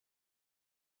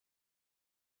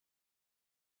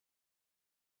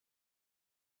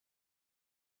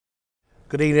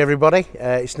Good evening, everybody.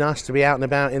 It's nice to be out and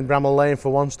about in Bramall Lane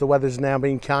for once. The weather's now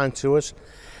been kind to us.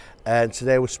 And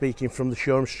today we're speaking from the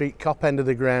Shoreham Street Cop end of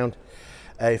the ground.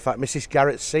 In fact, Mrs.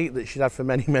 Garrett's seat that she'd had for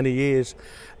many, many years.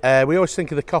 We always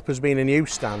think of the Cop as being a new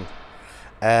stand.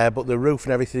 But the roof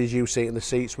and everything is used seat, and the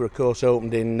seats were, of course,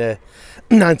 opened in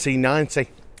 1990.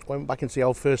 Went back into the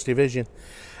old First Division.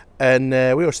 And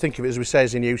we always think of it, as we say,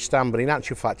 as a new stand. But in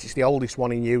actual fact, it's the oldest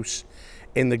one in use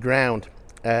in the ground.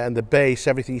 And the base,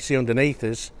 everything you see underneath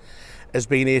us, has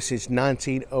been here since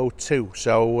 1902.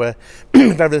 So if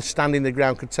ever the stand in the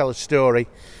ground could tell a story,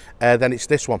 then it's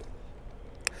this one.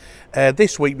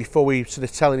 This week, before we sort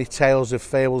of tell any tales of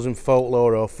fables and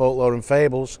folklore, or folklore and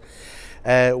fables,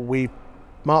 we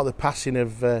mark the passing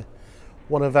of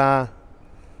one of our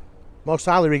most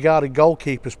highly regarded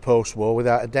goalkeepers post-war,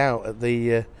 without a doubt, at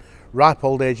the ripe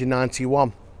old age of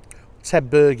 91. Ted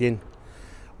Burgin.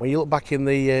 When you look back in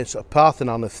the sort of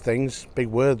Parthenon of things, big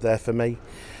word there for me,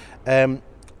 it's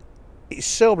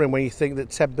sobering when you think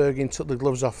that Ted Burgin took the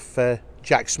gloves off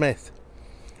Jack Smith.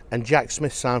 And Jack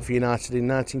Smith signed for United in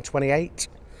 1928,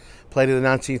 played in the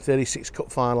 1936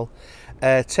 Cup final.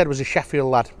 Ted was a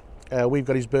Sheffield lad. We've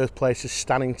got his birthplace as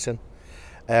Stannington,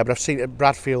 but I've seen it at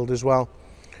Bradfield as well.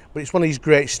 But it's one of these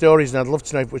great stories, and I'd love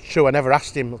to know if it was true. I never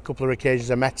asked him. A couple of occasions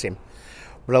I met him,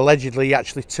 but allegedly he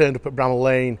actually turned up at Bramall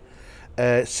Lane,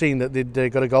 seen that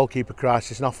they'd got a goalkeeper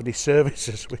crisis and offered his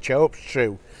services, which I hope's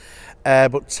true.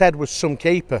 But Ted was some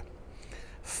keeper,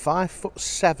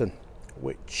 5'7",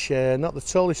 which not the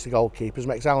tallest of goalkeepers,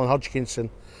 makes Alan Hodgkinson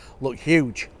look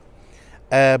huge,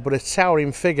 but a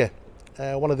towering figure,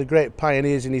 one of the great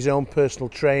pioneers in his own personal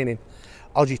training.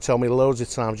 Hodgie told me loads of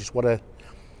times just what a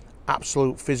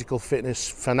absolute physical fitness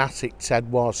fanatic Ted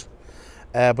was,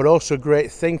 but also a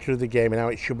great thinker of the game and how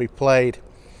it should be played.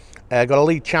 Got a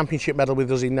league championship medal with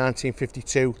us in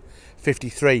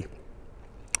 1952-53.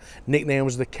 Nickname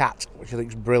was the Cat, which I think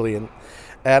is brilliant.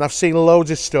 And I've seen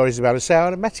loads of stories about him.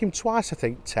 I met him twice, I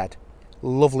think, Ted.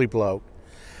 Lovely bloke.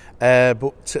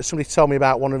 But somebody told me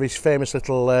about one of his famous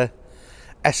little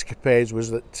escapades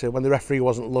was that when the referee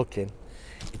wasn't looking,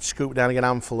 he'd scoop down a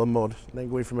handful of mud, and then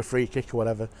go in from a free kick or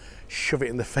whatever, shove it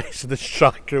in the face of the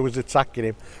striker who was attacking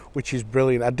him, which is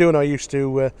brilliant. I do know I used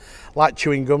to like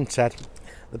chewing gum, Ted.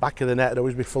 The back of the net would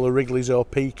always be full of Wrigley's or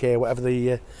PK, whatever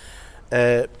the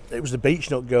it was the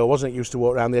beach nut girl, wasn't it? Used to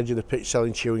walk around the edge of the pitch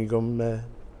selling chewing gum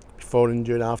before and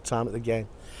during half time at the game.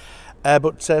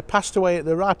 But passed away at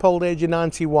the ripe old age of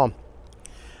 91.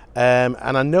 And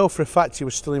I know for a fact he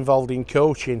was still involved in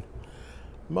coaching,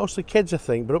 mostly kids I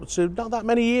think, but up to not that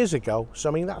many years ago. So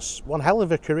I mean, that's one hell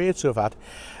of a career to have had.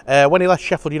 When he left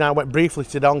Sheffield United, went briefly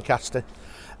to Doncaster.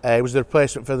 He was the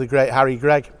replacement for the great Harry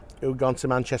Gregg, who had gone to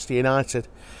Manchester United,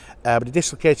 but he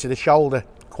dislocated the shoulder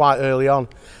quite early on.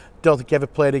 Don't think he ever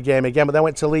played a game again, but then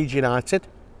went to Leeds United,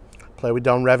 played with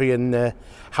Don Revie, and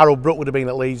Harold Brook would have been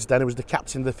at Leeds then. He was the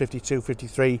captain of the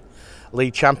 52-53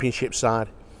 League Championship side.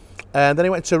 And then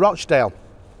he went to Rochdale,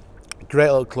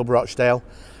 great little club Rochdale,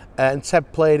 and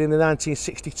Ted played in the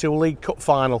 1962 League Cup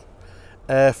final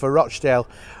for Rochdale.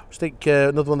 I think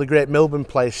another one of the great Milburn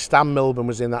players, Stan Milburn,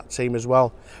 was in that team as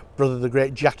well, brother of the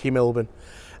great Jackie Milburn.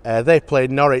 They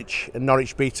played Norwich, and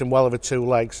Norwich beat them well over two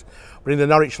legs. But in the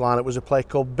Norwich lineup was a player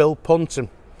called Bill Punton,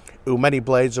 who many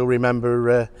blades will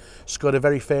remember scored a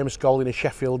very famous goal in a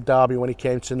Sheffield derby when he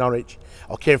came to Norwich,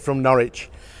 or came from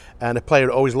Norwich, and a player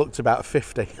that always looked about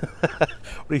 50. But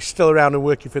he's still around and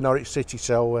working for Norwich City,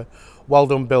 so well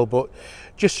done, Bill. But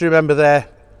just to remember there,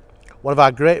 one of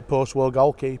our great post-war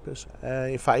goalkeepers.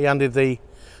 In fact, he handed the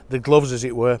gloves, as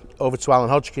it were, over to Alan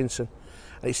Hodgkinson.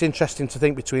 It's interesting to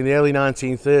think between the early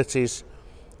 1930s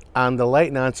and the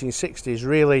late 1960s,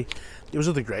 really, there was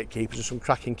other great keepers, and some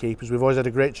cracking keepers. We've always had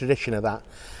a great tradition of that.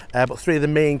 But three of the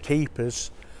main keepers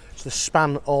sort of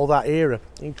span all that era.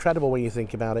 Incredible when you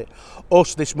think about it.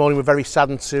 Also this morning we're very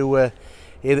saddened to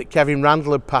hear that Kevin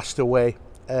Randall had passed away.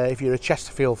 If you're a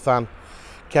Chesterfield fan,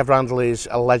 Kev Randall is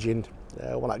a legend.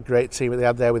 One of that great team that they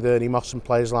had there with Ernie Moss and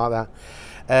players like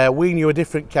that. We knew a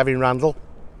different Kevin Randall,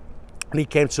 and he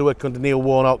came to work under Neil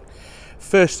Warnock,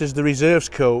 first as the reserves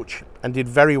coach, and did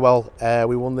very well.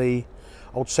 We won the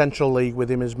old Central League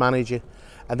with him as manager,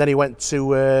 and then he went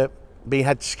to be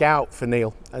head scout for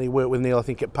Neil, and he worked with Neil, I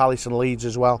think, at Palace and Leeds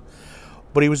as well.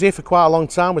 But he was here for quite a long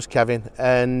time, was Kevin,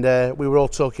 and we were all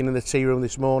talking in the tea room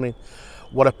this morning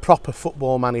what a proper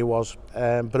football man he was,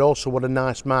 but also what a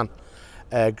nice man.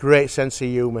 Great sense of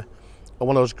humour, and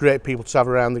one of those great people to have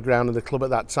around the ground in the club at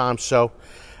that time. So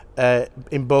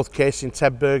in both cases, in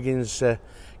Ted Burgin's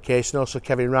case and also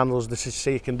Kevin Randall's, the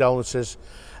sincere condolences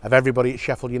of everybody at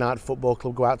Sheffield United Football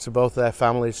Club go out to both their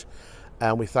families,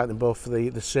 and we thank them both for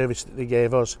the service that they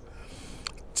gave us.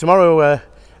 Tomorrow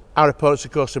our opponents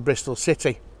of course are Bristol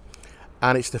City,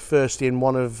 and it's the first in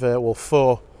one of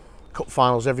 4 cup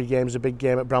finals. Every game is a big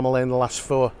game at Bramall Lane, the last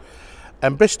 4.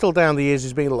 And Bristol down the years,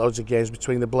 there's been loads of games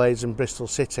between the Blades and Bristol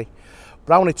City.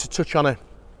 But I wanted to touch on a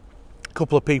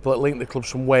couple of people that linked the clubs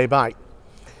from way back.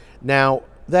 Now,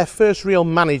 their first real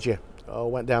manager,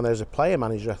 went down there as a player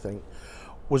manager I think,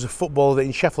 was a footballer that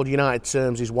in Sheffield United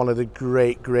terms is one of the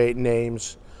great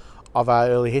names of our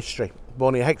early history.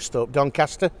 Born in Hexthorpe,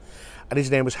 Doncaster, and his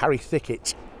name was Harry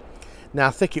Thicket. Now,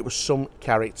 Thicket was some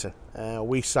character.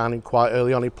 We signed him quite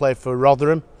early on. He played for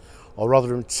Rotherham, or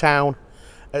Rotherham Town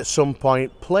at some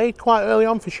point, played quite early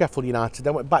on for Sheffield United,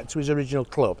 then went back to his original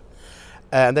club,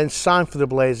 and then signed for the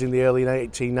Blades in the early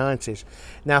 1890s.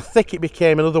 Now, Thicket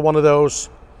became another one of those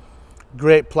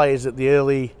great players that the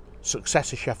early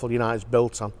success of Sheffield United's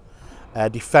built on.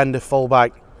 Defender,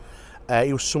 fullback.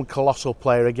 He was some colossal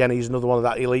player. Again, he's another one of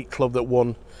that elite club that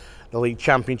won the League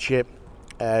Championship,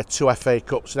 2 FA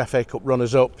Cups, an FA Cup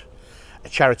runners-up, a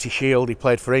Charity Shield. He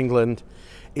played for England.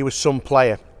 He was some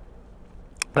player.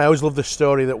 And I always love the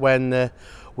story that when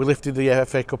we lifted the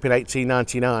FA Cup in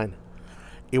 1899,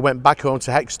 he went back home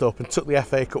to Hexthorpe and took the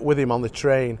FA Cup with him on the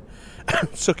train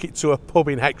and took it to a pub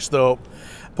in Hexthorpe,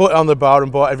 put it on the bar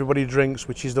and bought everybody drinks,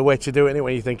 which is the way to do it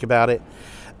when you think about it.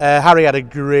 Harry had a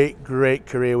great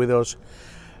career with us.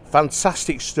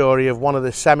 Fantastic story of one of the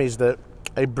semis that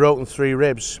he'd broken 3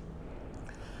 ribs,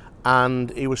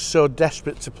 and he was so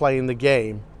desperate to play in the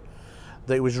game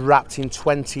that he was wrapped in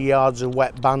 20 yards of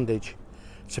wet bandage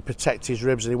to protect his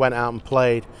ribs, and he went out and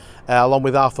played along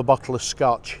with half a bottle of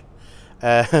scotch.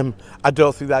 I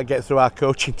don't think that'd get through our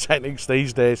coaching techniques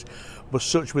these days, but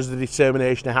such was the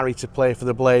determination of Harry to play for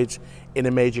the Blades in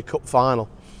a major cup final.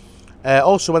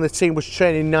 Also, when the team was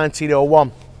training in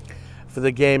 1901 for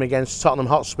the game against Tottenham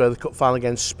Hotspur, the cup final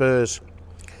against Spurs,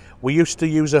 we used to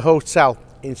use a hotel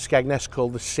in Skegness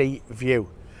called the Sea View,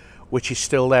 which is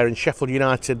still there. In Sheffield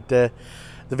United, the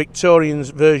Victorian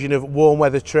version of warm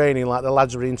weather training, like the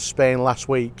lads were in Spain last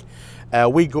week,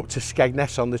 we go up to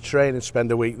Skegness on the train and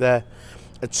spend a week there.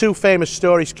 And 2 famous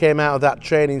stories came out of that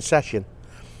training session.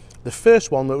 The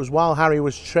first one, that was while Harry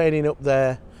was training up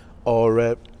there,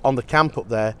 or on the camp up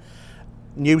there,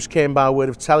 news came by word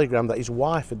of telegram that his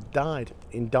wife had died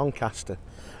in Doncaster,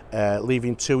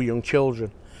 leaving 2 young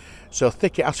children. So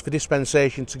Thicket asked for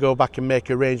dispensation to go back and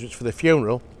make arrangements for the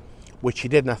funeral, which he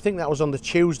did, and I think that was on the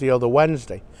Tuesday or the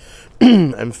Wednesday.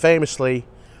 And famously,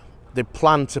 they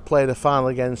planned to play the final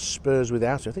against Spurs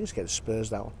without him. I think it's against Spurs,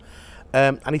 that one.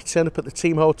 And he turned up at the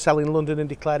team hotel in London and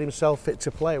declared himself fit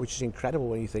to play, which is incredible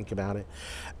when you think about it.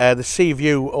 The Sea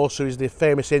View also is the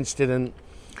famous incident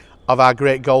of our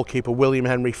great goalkeeper William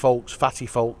Henry Foulkes, Fatty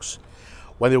Foulkes,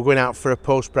 when they were going out for a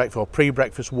post-breakfast or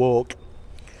pre-breakfast walk,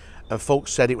 and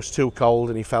Foulkes said it was too cold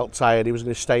and he felt tired, he was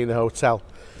going to stay in the hotel.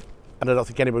 And I don't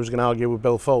think anybody was going to argue with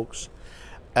Bill Foulkes.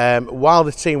 While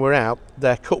the team were out,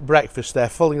 their cooked breakfast, their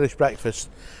full English breakfast,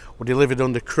 were delivered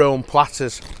under chrome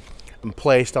platters and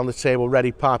placed on the table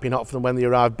ready, piping hot for them when they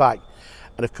arrived back.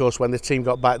 And of course, when the team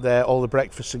got back there, all the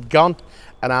breakfast had gone,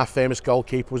 and our famous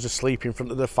goalkeeper was asleep in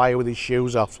front of the fire with his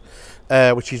shoes off,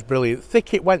 which is brilliant.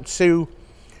 Thicket went to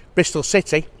Bristol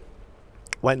City,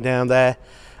 went down there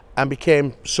and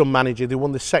became some manager. They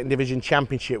won the 2nd Division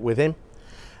Championship with him.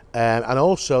 And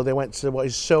also they went to what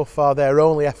is so far their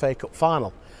only FA Cup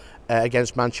final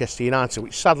against Manchester United,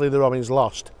 which sadly the Robins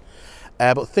lost.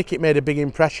 But Thicket made a big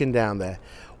impression down there.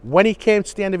 When he came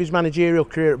to the end of his managerial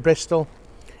career at Bristol,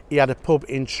 he had a pub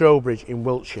in Trowbridge in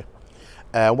Wiltshire.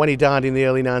 When he died in the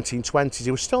early 1920s,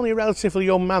 he was still only a relatively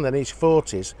young man in his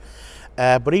 40s,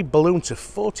 but he ballooned to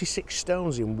 46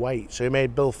 stones in weight, so he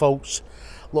made Bill Foulkes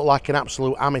look like an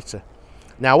absolute amateur.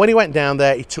 Now, when he went down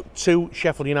there, he took 2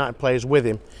 Sheffield United players with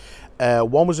him.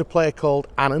 One was a player called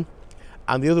Annan,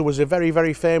 and the other was a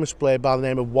very famous player by the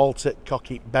name of Walter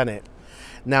Cocky Bennett.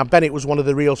 Now, Bennett was one of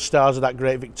the real stars of that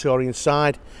great Victorian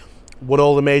side, won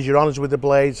all the major honours with the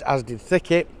Blades, as did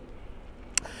Thicket.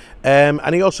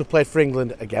 And he also played for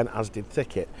England, again, as did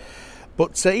Thicket.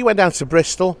 But he went down to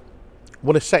Bristol,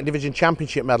 won a 2nd Division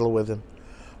Championship medal with them.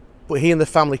 But he and the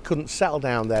family couldn't settle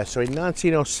down there. So in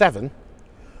 1907,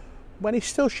 when he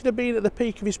still should have been at the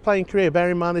peak of his playing career,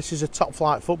 bear in mind this is a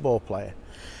top-flight football player,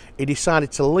 he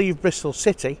decided to leave Bristol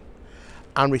City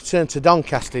and return to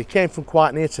Doncaster. He came from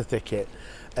quite near to Thicket.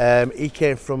 He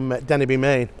came from Denby,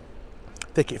 Maine,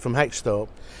 Thicket from Hexthorpe.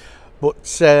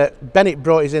 But Bennett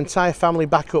brought his entire family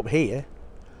back up here,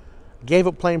 gave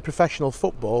up playing professional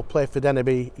football, played for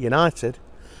Denby United,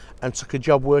 and took a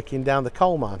job working down the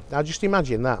coal mine. Now just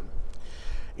imagine that.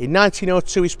 In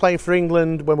 1902 he's playing for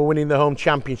England when we're winning the home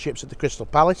championships at the Crystal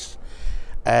Palace,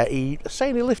 He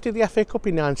saying he lifted the FA Cup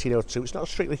in 1902. It's not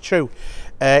strictly true.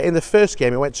 In the first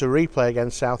game, it went to replay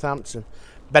against Southampton.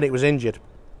 Bennett was injured.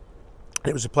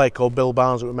 It was a player called Bill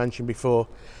Barnes that we mentioned before,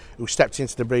 who stepped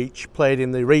into the breach, played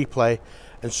in the replay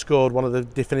and scored one of the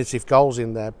definitive goals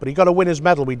in there. But he got a winner's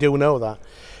medal, we do know that.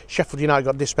 Sheffield United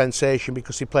got dispensation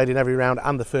because he played in every round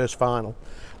and the first final,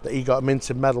 that he got a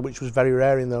minted medal, which was very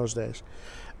rare in those days.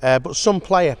 But some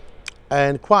player,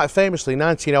 and quite famously,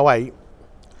 1908,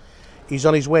 he's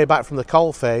on his way back from the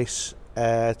coalface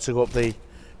to go up the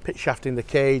pit shaft in the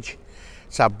cage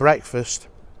to have breakfast,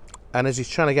 and as he's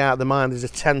trying to get out of the mine, there's a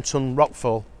 10-ton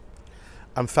rockfall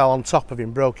and fell on top of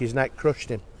him, broke his neck, crushed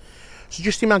him. So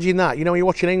just imagine that. You know, when you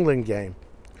watch an England game,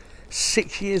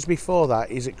 6 years before that,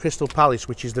 he's at Crystal Palace,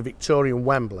 which is the Victorian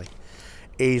Wembley.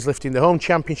 He's lifting the home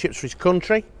championships for his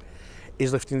country.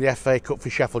 He's lifting the FA Cup for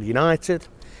Sheffield United.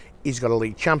 He's got a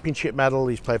league championship medal.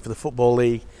 He's played for the Football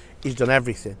League. He's done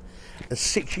everything. And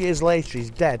 6 years later, he's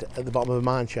dead at the bottom of a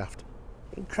mine shaft.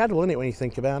 Incredible, isn't it, when you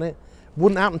think about it?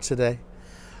 Wouldn't happen today.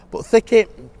 But Thicket,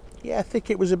 yeah,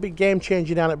 Thicket was a big game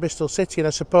changer down at Bristol City, and I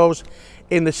suppose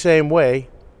in the same way,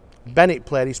 Bennett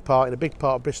played his part in a big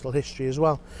part of Bristol history as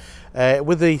well.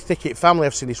 With the Thicket family,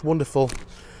 I've seen this wonderful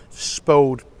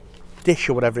spode dish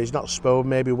or whatever it is, not spode,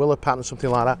 maybe willow pattern or something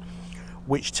like that,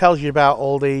 which tells you about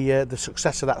all the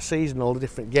success of that season, all the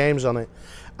different games on it,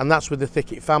 and that's with the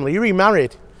Thicket family. He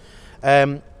remarried,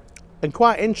 and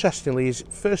quite interestingly, his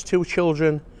first two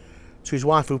children to his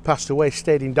wife who passed away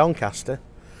stayed in Doncaster,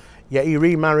 yet he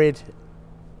remarried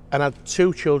and had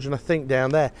two children, I think,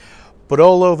 down there. But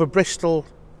all over Bristol,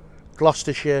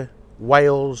 Gloucestershire,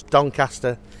 Wales,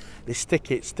 Doncaster, there's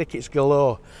Thickets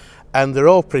galore, and they're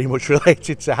all pretty much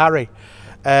related to Harry.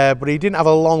 But he didn't have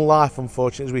a long life,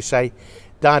 unfortunately, as we say,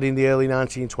 died in the early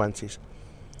 1920s.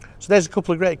 So there's a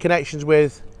couple of great connections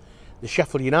with the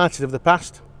Sheffield United of the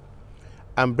past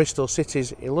and Bristol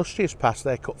City's illustrious past,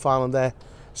 their cup final and their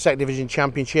second division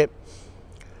championship,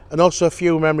 and also a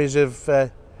few memories of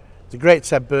the great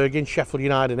Ted Burgin, Sheffield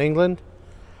United in England,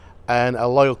 and a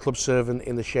loyal club servant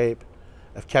in the shape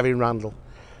of Kevin Randall.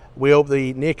 We hope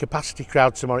the near capacity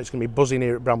crowd tomorrow, it's going to be buzzing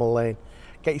here at Bramall Lane.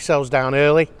 Get yourselves down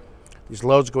early. There's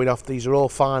loads going off. These are all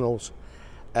finals.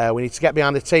 We need to get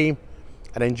behind the team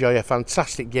and enjoy a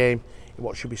fantastic game in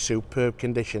what should be superb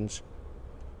conditions.